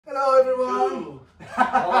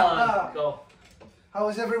Hold on, go. How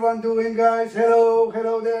is everyone doing, guys? Hello,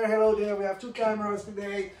 hello there, hello there. We have two cameras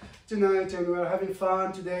tonight, and we're having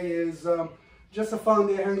fun. Today is just a fun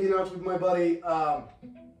day hanging out with my buddy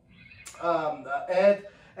Ed,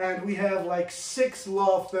 and we have like 6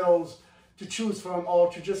 love pedals to choose from,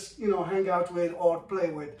 or to just, you know, hang out with or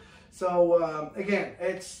play with. So again,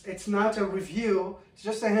 it's not a review, it's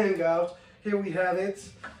just a hangout. Here we have it.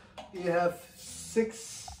 You have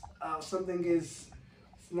 6. Something is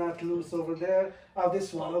not loose over there. Oh,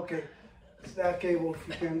 this one, okay. It's that cable, if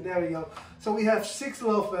you can, there you go. So we have 6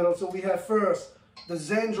 love pedals. So we have first the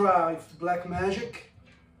Zen Drive Black Magic.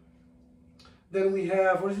 Then we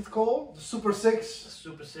have, what is it called? The Super 6.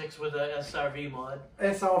 Super 6 with a SRV mod.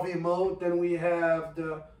 SRV mode. Then we have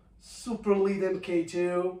the Super Lead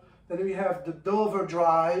MKII. Then we have the Dover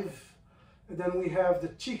Drive. And then we have the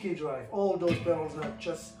Tiki Drive. All those pedals are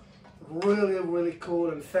just really, really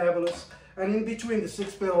cool and fabulous. And in between the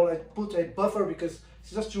 6 pedal, I put a buffer because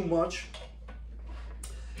it's just too much.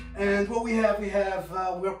 And what we have,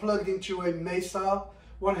 we're plugged into a Mesa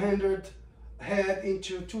 100 head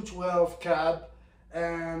into 212 cab,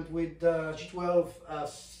 and with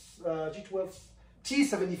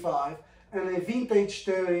G12T75 and a vintage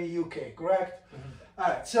 30 UK, correct? Mm-hmm.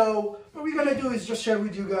 Alright, so what we're gonna do is just share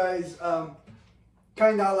with you guys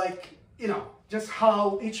kind of like, you know, just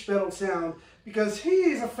how each pedal sound, because he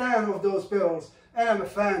is a fan of those pedals and I'm a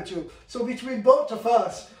fan too. So between both of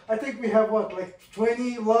us, I think we have what, like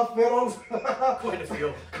 20 love pedals? Quite a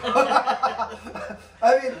few.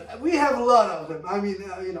 I mean, we have a lot of them. I mean,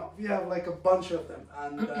 you know, we have like a bunch of them,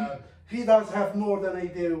 and he does have more than I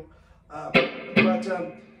do.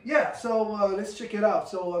 Yeah, so let's check it out.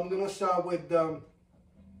 So I'm gonna start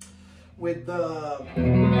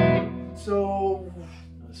so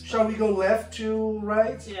shall we go left to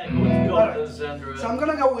right? Yeah, go with the gold Zen Drive. So I'm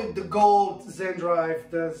gonna go with the gold Zen Drive,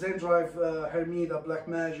 the Zen Drive Hermida Black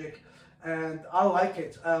Magic, and I like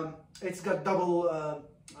it. It's got double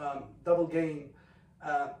gain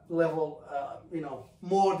level, you know,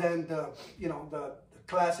 more than the, you know, the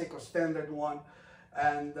classic or standard one,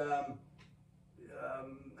 and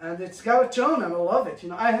it's got a tone, and I love it. You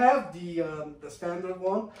know, I have the standard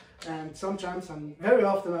one, and sometimes, and very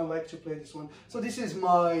often, I like to play this one. So this is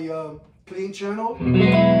my clean channel,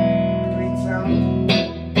 clean sound,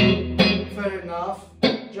 fair enough.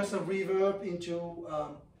 Just a reverb into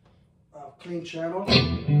clean channel.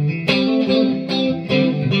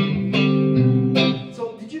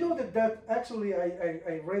 So did you know that actually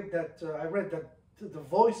I read that the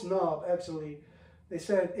voice knob actually, they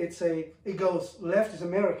said it goes left is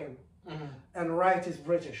American, mm-hmm, and right is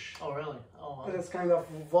British. Oh really? Oh wow. And it's kind of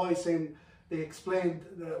voicing. They explained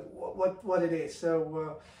what it is.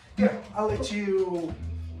 So yeah, I'll let you.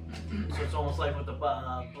 So it's almost like with the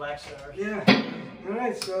Black Star. Yeah. All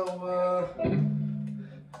right. So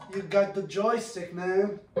you got the joystick,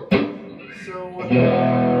 man. So all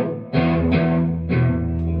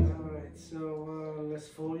right. So let's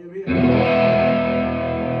follow you here.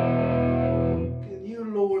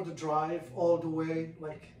 The drive all the way,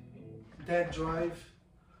 like that drive.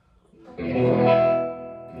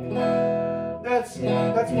 That's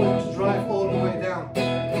going to drive all the way down.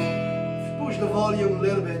 If you push the volume a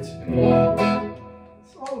little bit,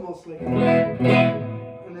 it's almost like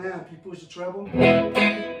an amp. You push the treble, push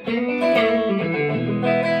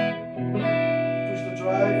the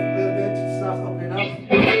drive a little bit, it starts opening up.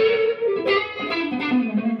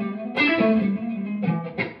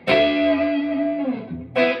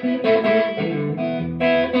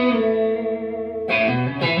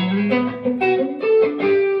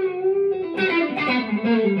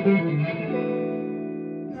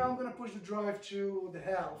 To the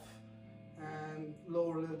half and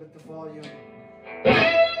lower a little bit the volume.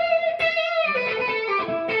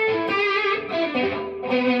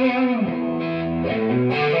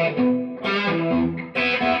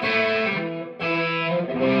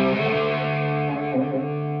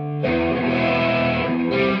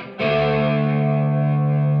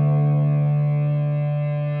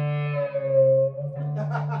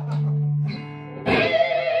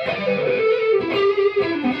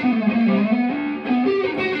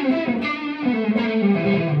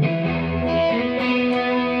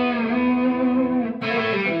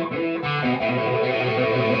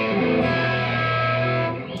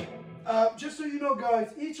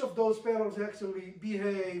 Each of those pedals actually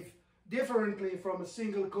behave differently from a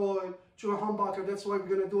single coil to a humbucker. That's why we're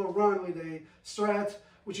going to do a run with a Strat,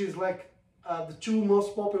 which is like the 2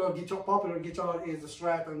 most popular guitar is the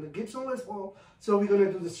Strat and the Gibson Les Paul. So we're going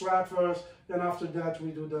to do the Strat first, then after that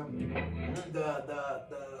we do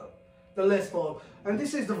the Les Paul. And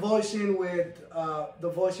this is the voicing with the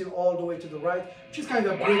voicing all the way to the right, which is kind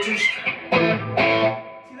of British.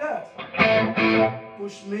 See that?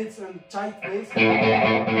 Push mids and tight bass.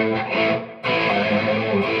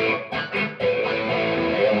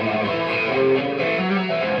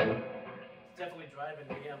 Definitely driving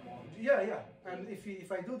the amp more. Yeah, yeah. And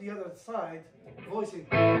if I do the other side, voicing.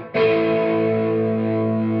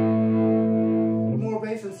 More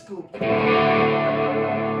bass and scoop.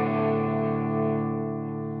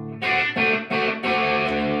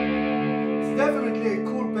 It's definitely a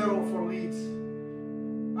cool pedal for leads.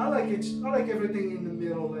 I like it. I like everything in the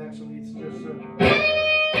middle actually. It's just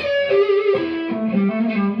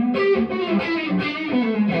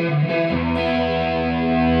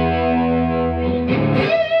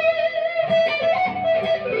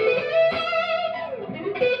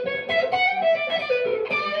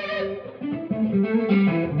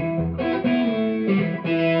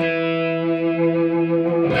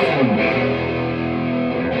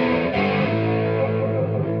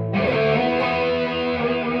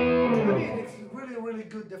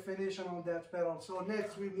definition on that pedal. So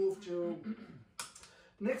next we move to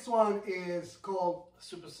next one is called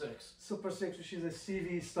Super 6. Super 6, which is a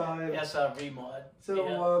CV style. SRV mod. So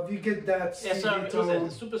yeah. You get that CV tone.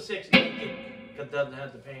 The Super 6 that doesn't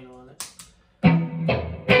have the paint on it.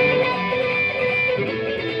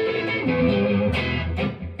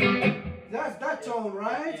 That's that tone,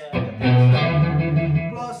 right? Yeah.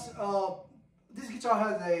 Plus, this guitar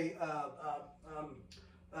has a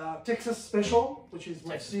Texas Special, which is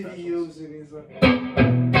what CV used in his. It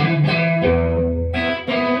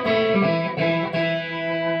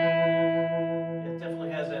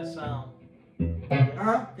definitely has that sound.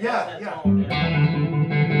 Yeah, yeah.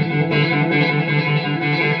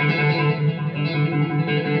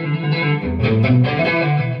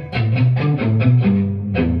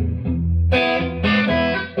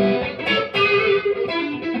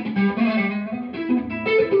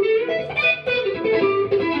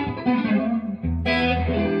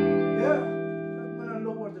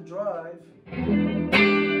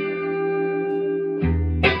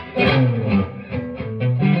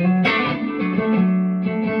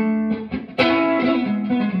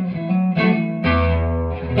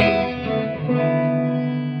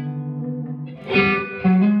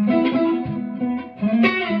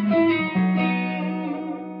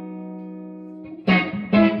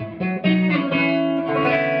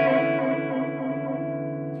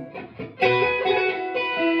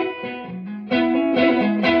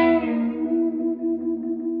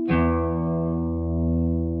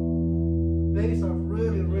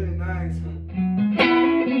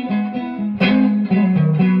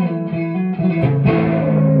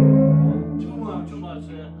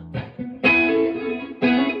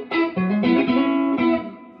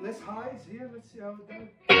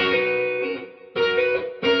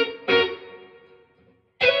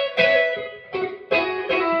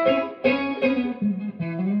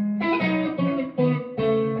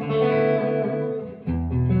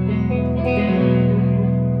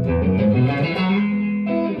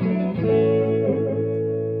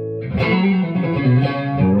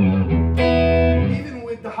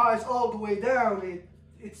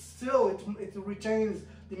 Tone, it retains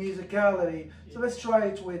the musicality. So let's try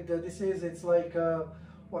it with it's like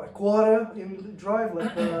what, a quarter in drive,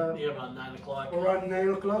 like yeah, about 9 o'clock. Around 9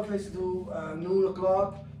 o'clock. Let's do noon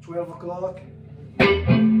o'clock, 12 o'clock.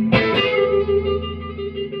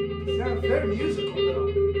 Sounds very musical though.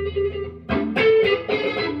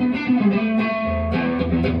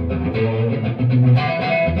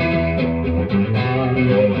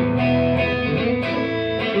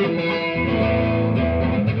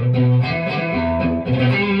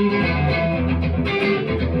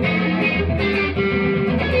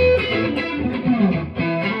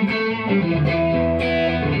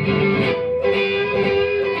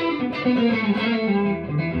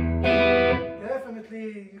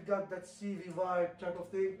 That CV vibe type of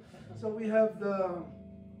thing. So we have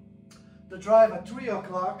the drive at 3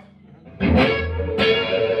 o'clock.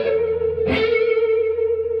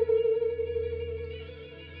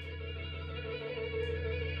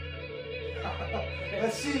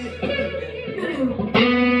 Let's see.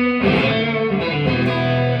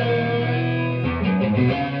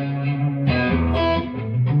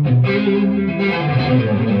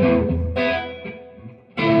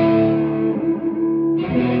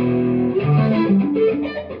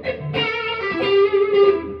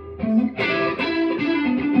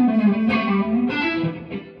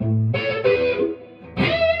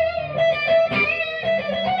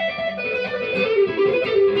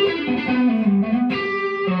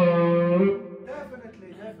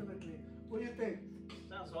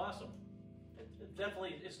 awesome.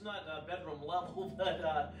 Definitely, it's not bedroom level,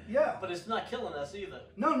 but yeah, but it's not killing us either.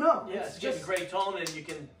 no, Yeah, it's just getting great tone, and you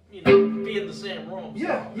can, you know, be in the same room.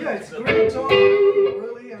 yeah, So yeah, that's it's good. great tone,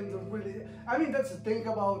 really, and really. I mean, that's the thing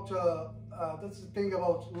about love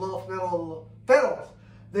metal pedals.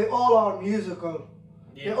 They all are musical.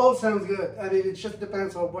 Yeah. They all sound good. I mean, it just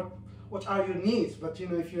depends on what are your needs. But you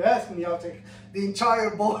know, if you ask me, I'll take the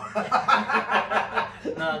entire board.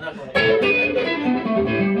 No, not quite.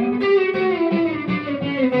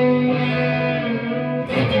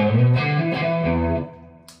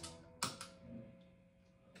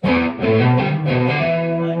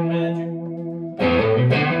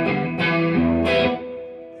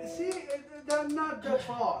 They're not that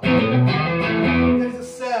far. There's a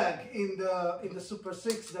sag in the Super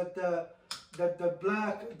 6 that the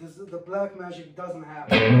black Magic doesn't have.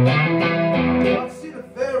 But still a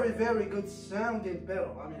very, very good sounding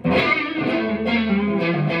pedal. I mean,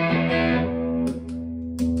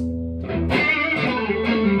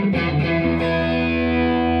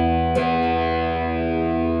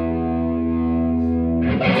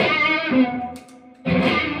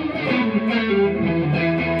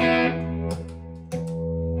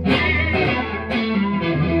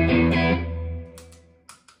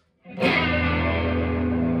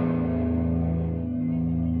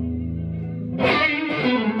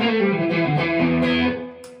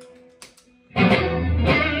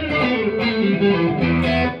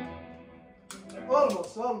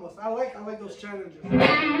 almost. I like those challenges.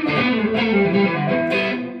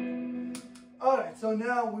 All right, so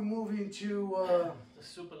now we move into the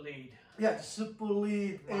Super Lead. Yeah, the Super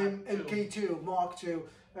Lead MKII Mark II,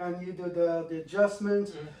 and you do the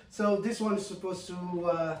adjustments. So this one is supposed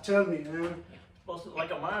to tell me, Supposed to,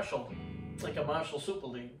 like a Marshall Super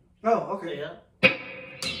Lead. Oh, okay. Yeah.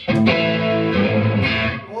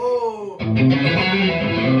 Whoa!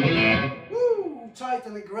 Woo! Tight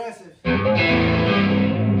and aggressive.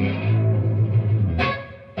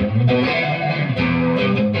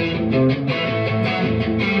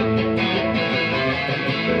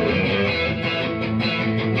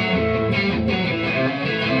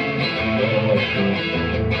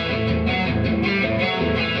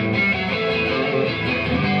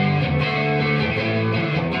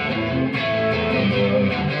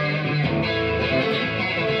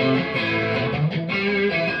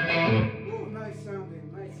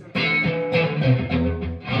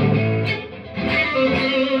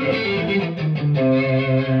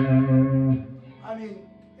 I mean,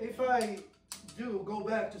 if I do go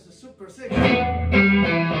back to the Super 6, hear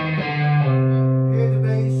the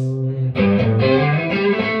bass,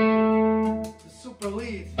 the Super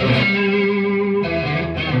Lead,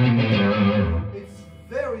 it's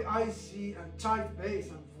very icy and tight bass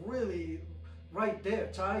and really right there,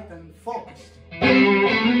 tight and focused.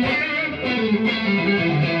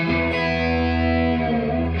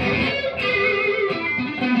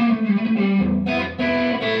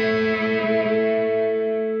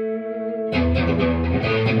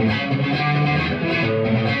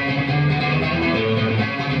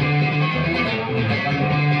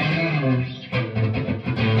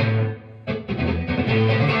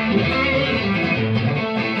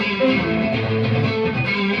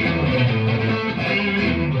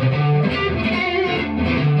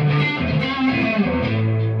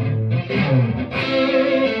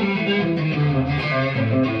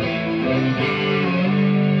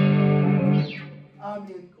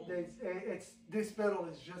 This pedal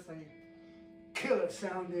is just a killer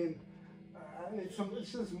sounding. It's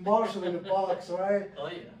just Marshall in the box, right? Oh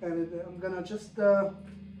yeah. And I'm gonna just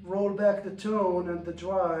roll back the tone and the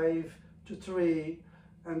drive to 3,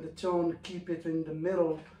 and the tone keep it in the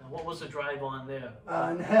middle. And what was the drive on there?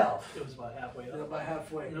 And half. It was about halfway up. About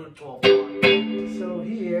halfway. Noon 12. So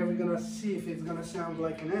here we're gonna see if it's gonna sound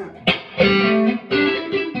like an amp.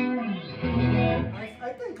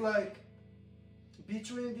 I think like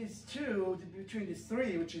between these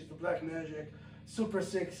three, which is the Black Magic, Super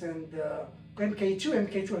 6, and MKII.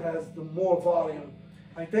 MKII has the more volume,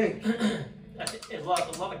 I think. A lot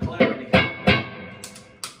of clarity.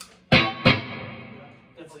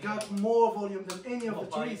 It's got more volume than any of the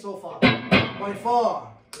three so far, by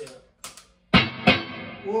far. Yeah.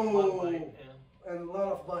 Whoa, Bite, yeah. and a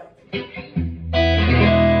lot of bite.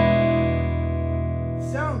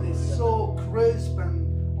 Sound is so crisp and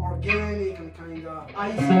organic and kind of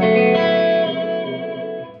icy.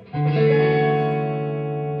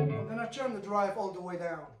 I'm gonna turn the drive all the way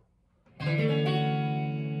down. I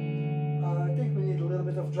think we need a little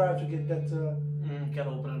bit of drive to get that. Gotta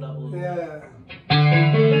open it up a little. Yeah.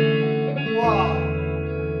 Wow.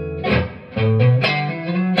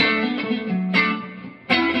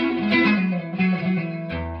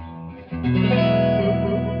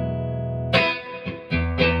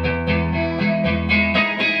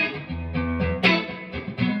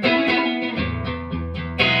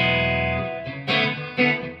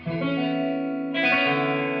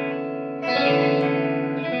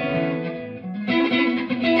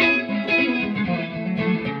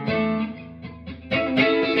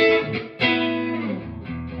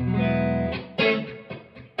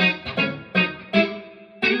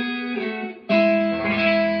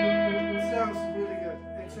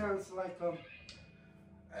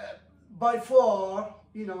 by far,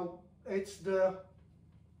 you know, it's the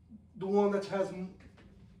one that has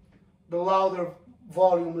the louder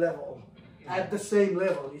volume level at the same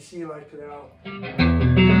level. You see, like now.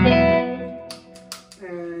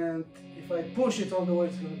 And if I push it all the way,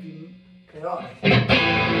 it's going to be chaotic.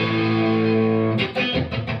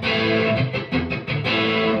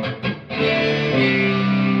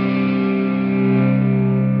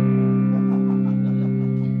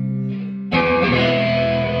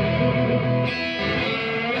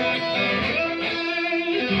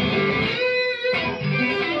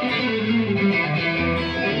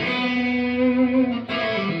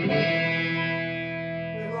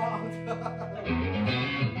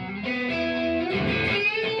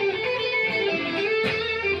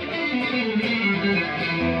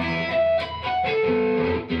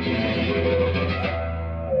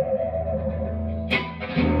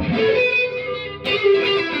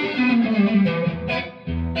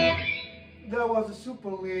 There was a super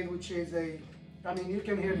lead, which is I mean, you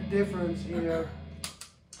can hear the difference here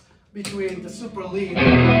between the super lead. I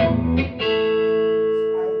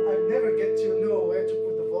never get to know where to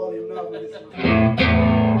put the volume now with this one.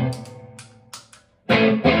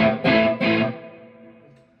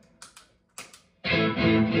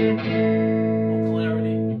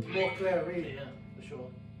 More clarity. Yeah, for sure.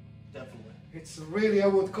 Definitely. It's really, I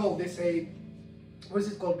would call this a, what is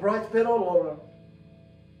it called, bright pedal, or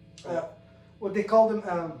what they call them,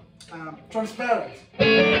 transparent.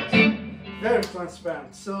 Very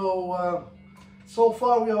transparent. So, so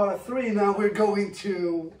far we are at 3, now we're going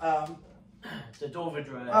to... the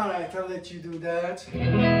overdrive. Alright, I'll let you do that.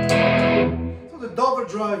 So the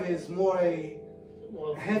overdrive is more a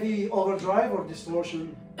heavy overdrive or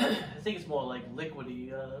distortion? I think it's more like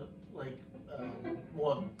liquidy,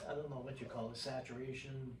 more, I don't know what you call it,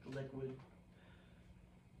 saturation, liquid.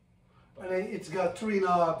 And it's got 3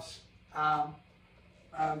 knobs,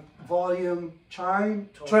 volume,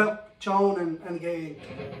 tone, and gain.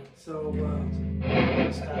 So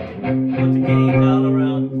Start to put the gain down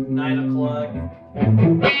around 9 o'clock.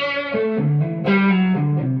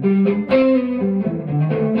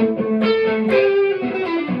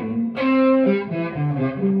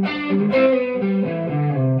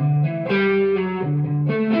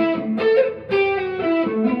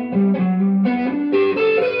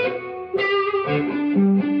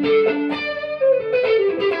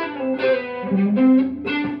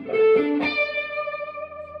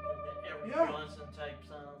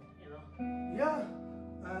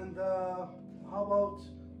 How about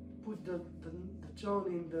put the tone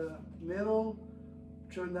in the middle,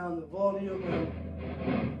 turn down the volume,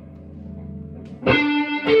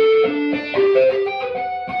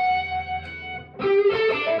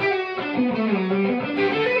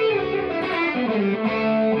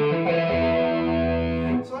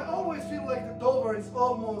 so I always feel like the Dover is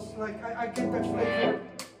almost like I get that flavor.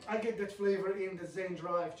 I get that flavor in the Zen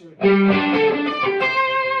Drive too.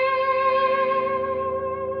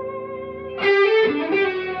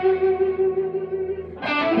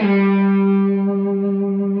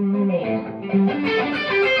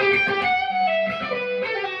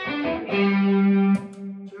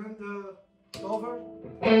 Turn the Dover.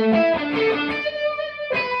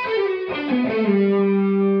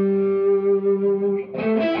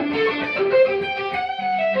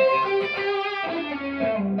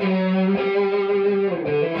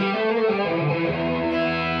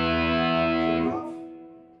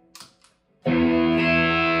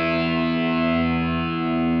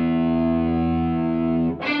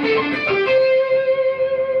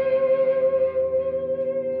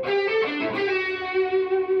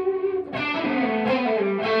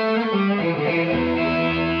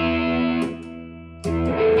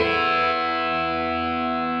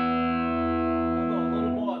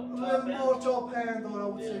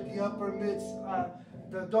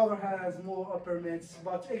 The Dover has more upper mids,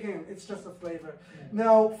 but again, it's just a flavor.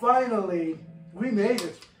 Now, finally, we made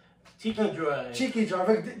it. Tiki drive. Tiki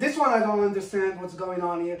drive. This one I don't understand what's going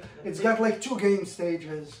on here. It's got like 2 game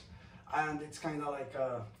stages, and it's kind of like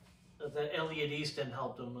The Elliot Easton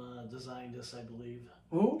helped him design this, I believe.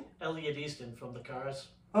 Who? Elliot Easton from the Cars.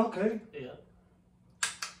 Okay. Yeah.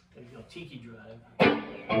 There you go, Tiki drive.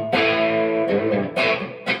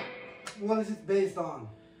 What is it based on?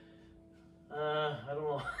 I don't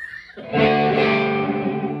know.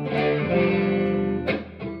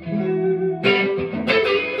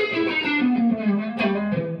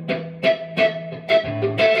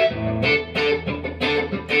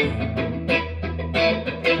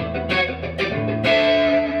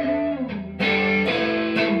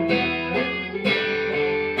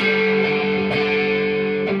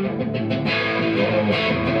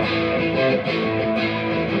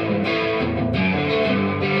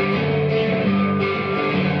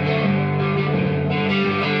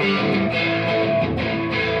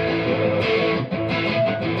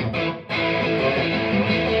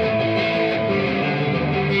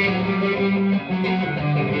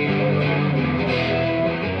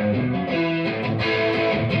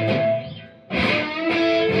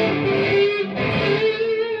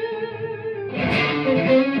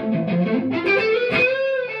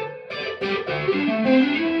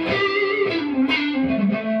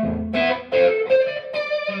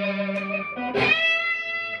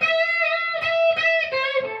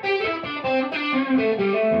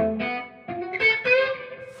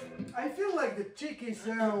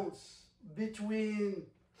 sounds between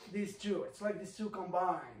these two. It's like these two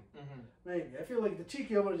combined. Maybe. I feel like the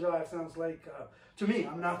Tiki overdrive sounds like, to me,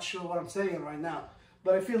 I'm not sure what I'm saying right now,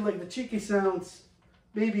 but I feel like the Tiki sounds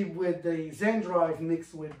maybe with the Zen drive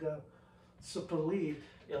mixed with the super lead.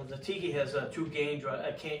 You know, the Tiki has two gain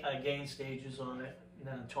stages on it, and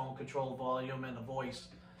then a tone control, volume, and a voice.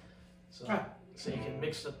 So, so you can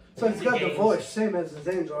mix the. So it's got the voice, same as the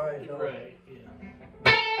Zen drive. Right. Yeah.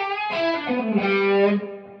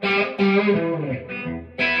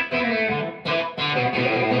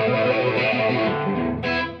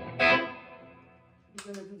 You're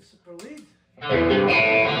gonna do the super lead.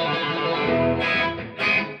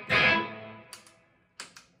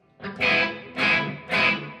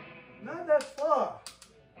 Not that far.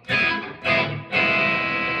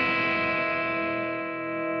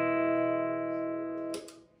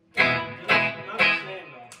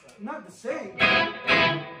 Not the same.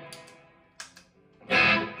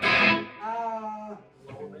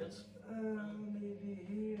 Maybe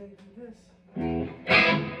here I do this. Maybe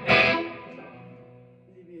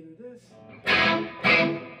I do this.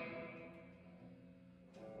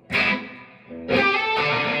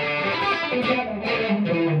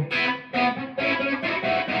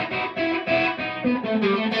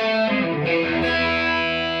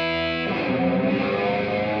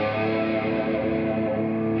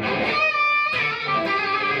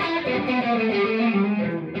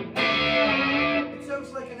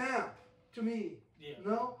 To me,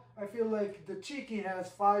 no? I feel like the Tiki has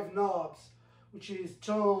 5 knobs, which is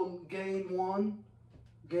tone, gain 1,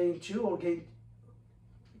 gain 2, or gain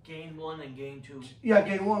 1 and gain 2. Yeah,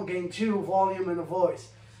 gain 1, gain 2, volume, and a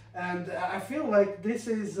voice. And I feel like this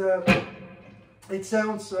is, it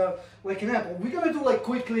sounds like an amp. We're gonna do like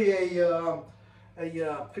quickly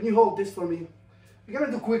can you hold this for me? We're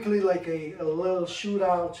gonna do quickly like a little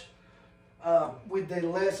shootout with the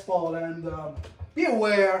Les Paul, and be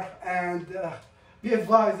aware and be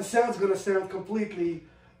advised, the sound's gonna sound completely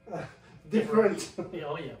different. Yeah,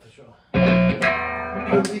 oh yeah, for sure.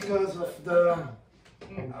 Because of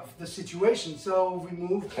the situation. So we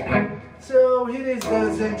moved. So here is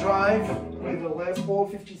the Zen drive with the Les Paul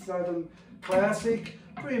 57 Classic,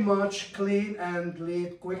 pretty much clean and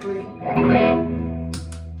lead quickly.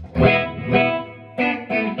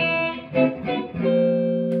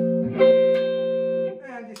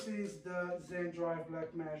 And this is the Zen drive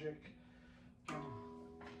Black Magic.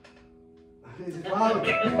 Is it loud?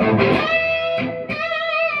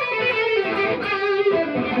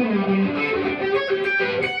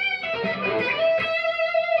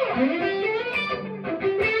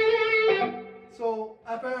 So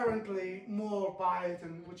apparently more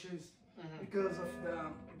Python, which is because of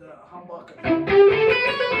the humbucker.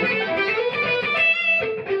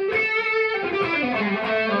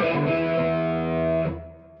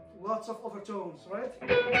 Lots of overtones, right?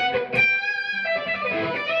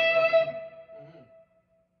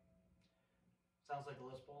 Sounds like a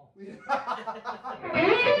Les Paul.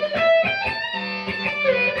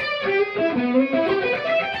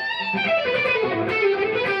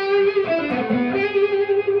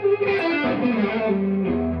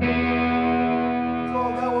 So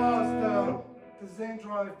that was the Zen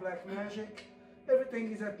Drive Black Magic.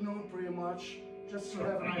 Everything is at noon pretty much, just to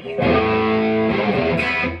have an idea.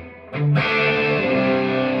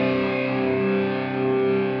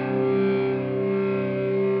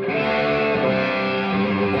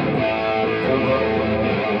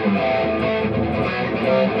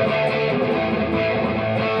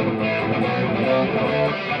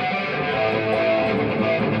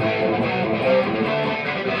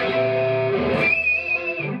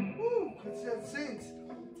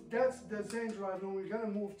 That's the Zen drive. Now we're gonna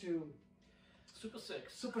move to Super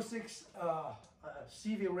 6. Super 6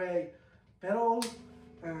 CV Ray pedal,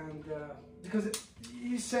 and because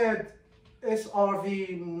you said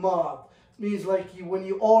SRV mod means like when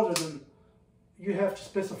you order them, you have to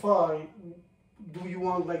specify. Do you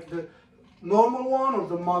want like the normal one or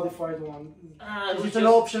the modified one? It's an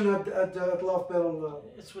option at the Love Pedal.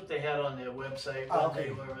 It's what they had on their website when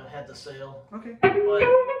they had the sale. Okay.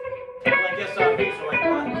 But I guess SRVs are like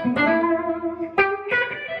what?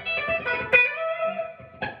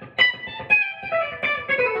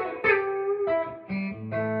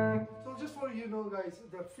 So just for you know, guys,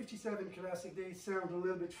 the 57 Classic, they sound a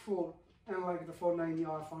little bit full, unlike the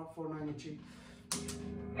 490R, 490G.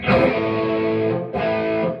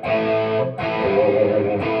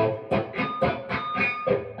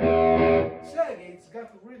 Saggy, it's got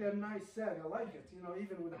really a nice sag. I like it, you know,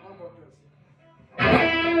 even with the humbuckers.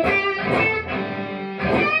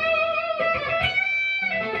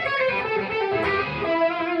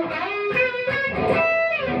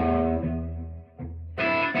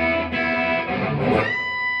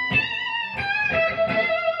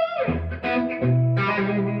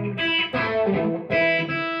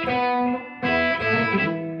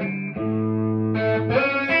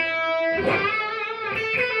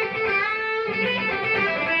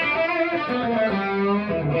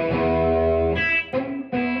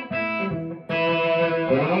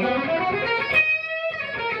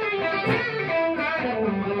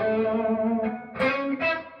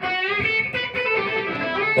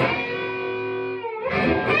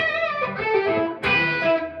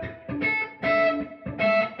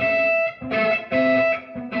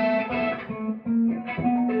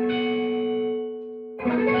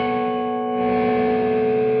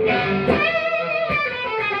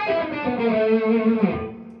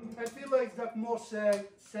 More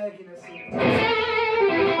sagginess.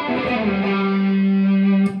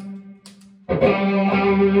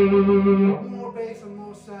 More bass and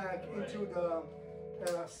more sag into the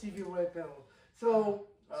CV Ray pedal. So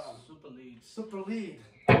super lead.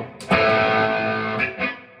 I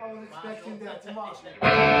was expecting that much.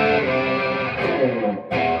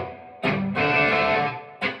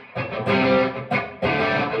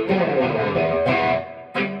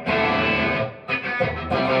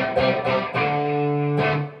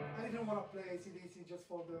 Just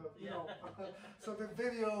for the, you know, so the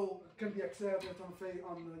video can be accepted on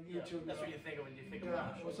YouTube. That's what you think when you think of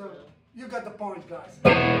Marshall. So you got the point, guys.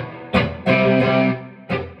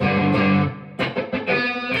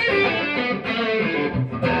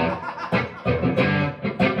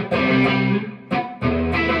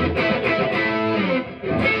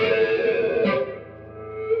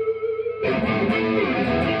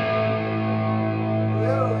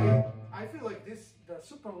 Literally, I feel like the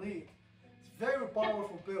super lead. Very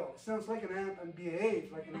powerful pedal. Sounds like an amp and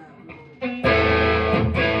behaves like an amp.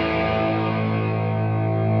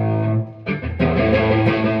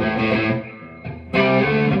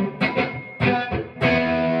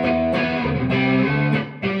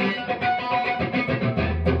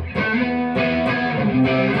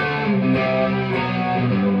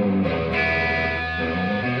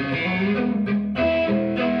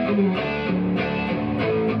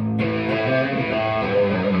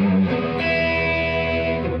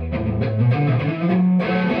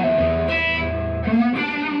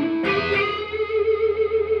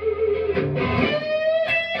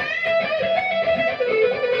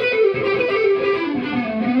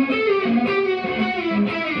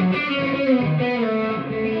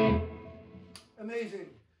 Amazing.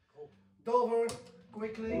 Dover,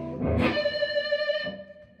 quickly.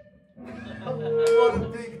 What a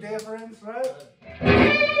big difference, right?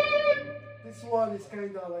 This one is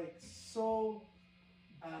kind of like so...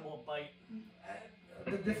 more bite.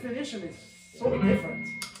 The definition is so different.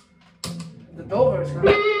 The Dover is kind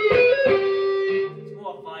of... It's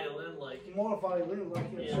more violin-like. More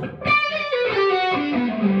violin-like, yes. Yeah.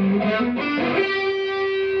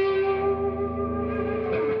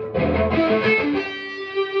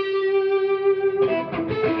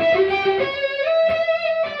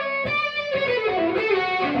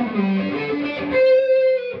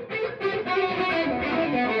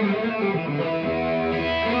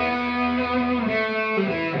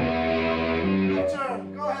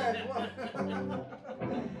 Go ahead.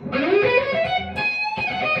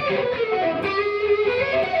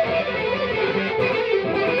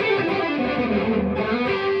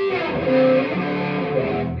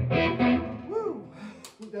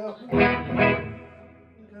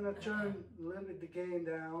 I'm gonna turn limit the gain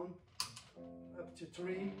down up to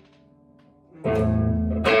 3. I'm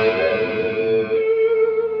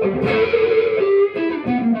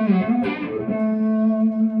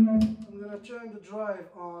gonna turn the drive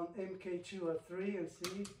on MKII at 3 and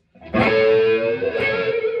see.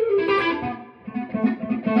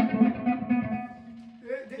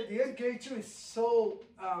 The MKII is so,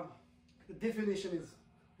 the definition is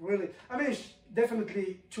really, I mean, it's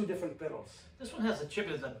definitely two different pedals. This one has a chip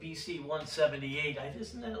as a BC178.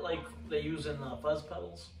 Isn't that like they use in fuzz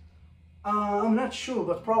pedals? I'm not sure,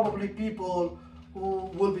 but probably people who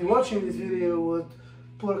will be watching this video would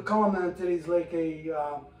put a comment. There is like a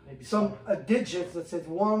digit that says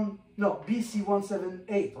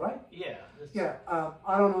BC178, right? Yeah. Yeah.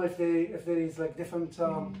 I don't know if there is like different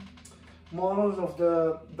models of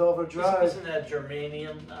the Dover drive. Isn't that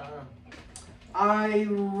germanium? I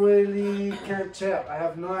really can't tell. I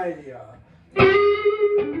have no idea.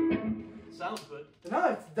 Sounds good.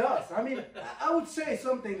 No, it does. I mean, I would say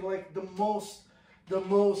something like the most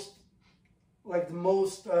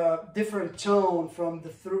different tone from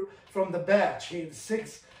the batch here. The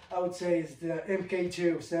 6, I would say, is the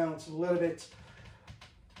MKII. Sounds a little bit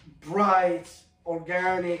bright,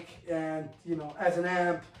 organic, and as an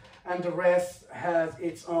amp. And the rest has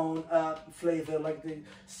its own flavor, like the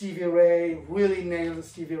Stevie Ray really nails the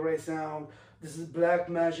Stevie Ray sound. This is Black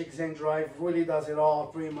Magic Zen Drive, really does it all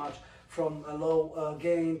pretty much, from a low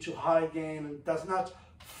gain to high gain, and does not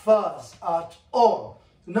fuzz at all.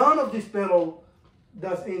 None of this pedal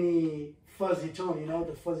does any fuzzy tone, you know,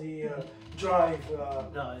 the fuzzy drive.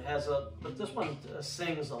 No, it has a, but this one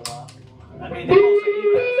sings a lot. I mean, they also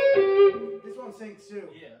even. This one sings too.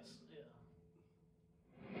 Yes, yeah.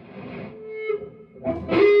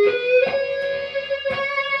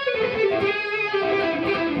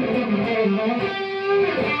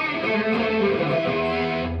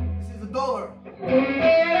 This is a dollar.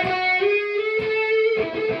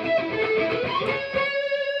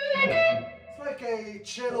 It's like a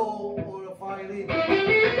cello or a violin.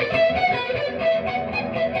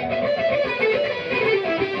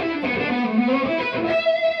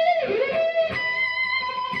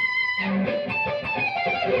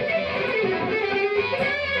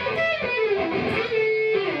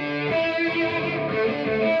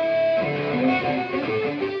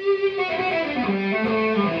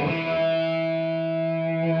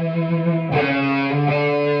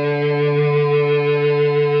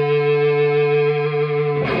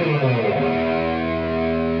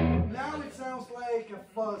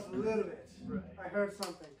 Fuzz a little bit. Right. I heard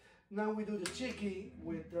something. Now we do the Tiki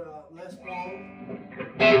with Les Paul.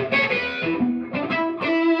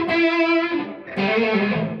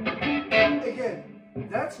 Again,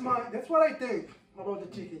 that's what I think about the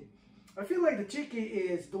Tiki. I feel like the Tiki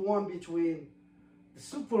is the one between the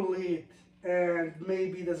super lead and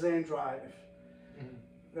maybe the Zen drive.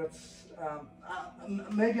 That's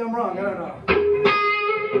maybe I'm wrong. I don't know.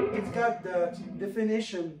 It's got the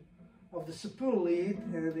definition of the super lead,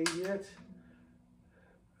 and yet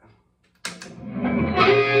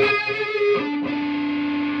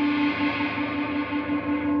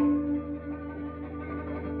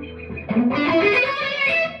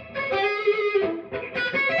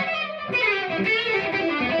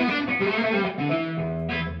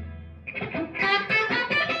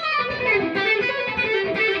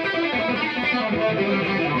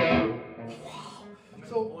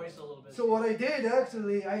so what I did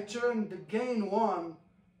actually, I turned the gain 1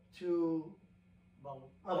 to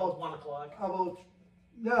about 1 o'clock.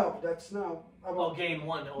 No, that's now about gain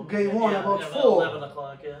 1. Gain 1 yeah, about 4. 11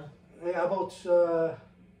 o'clock. Yeah. Yeah, about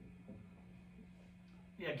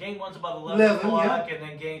yeah, gain 1's about 11 o'clock, yeah. And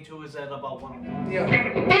then gain 2 is at about 1 o'clock. Yeah.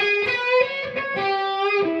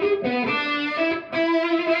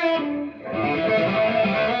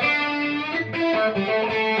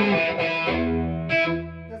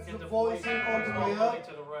 Voicing all the way up,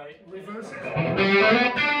 to the right. reverse it.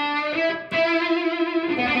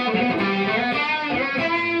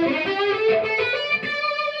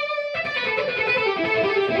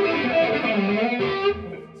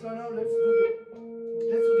 So now let's do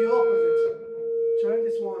the opposite. Turn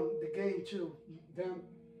this one, the gain 2, down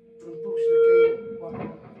and push the gain 1.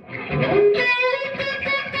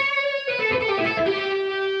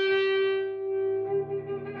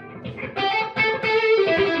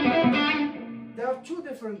 There are 2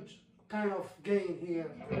 different kind of gain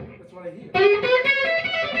here. That's what I hear.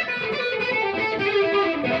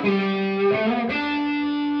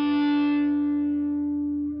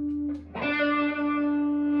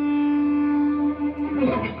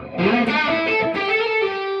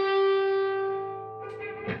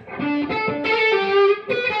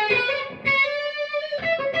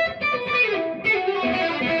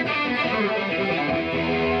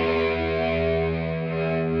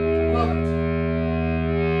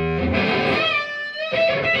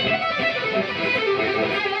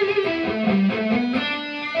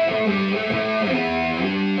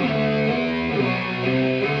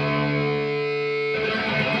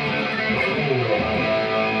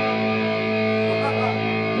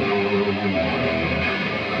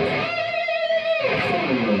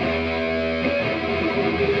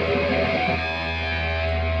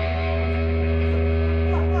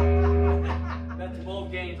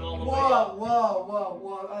 Wow!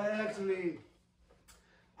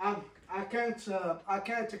 I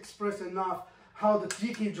can't express enough how the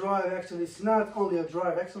Tiki drive actually is not only a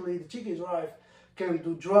drive. Actually, the Tiki drive can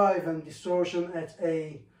do drive and distortion at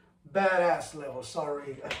a badass level.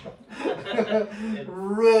 Sorry,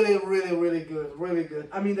 really good.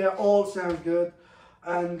 I mean, they all sound good.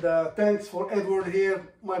 And thanks for Edward here,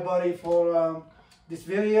 my buddy, for this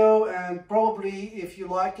video. And probably if you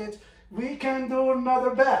like it, we can do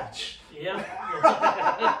another batch. Yeah,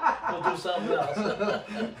 we'll do something else.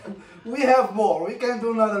 We have more. We can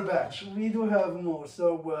do another batch. We do have more.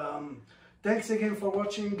 So thanks again for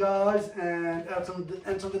watching, guys, and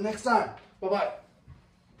until the next time. Bye-bye.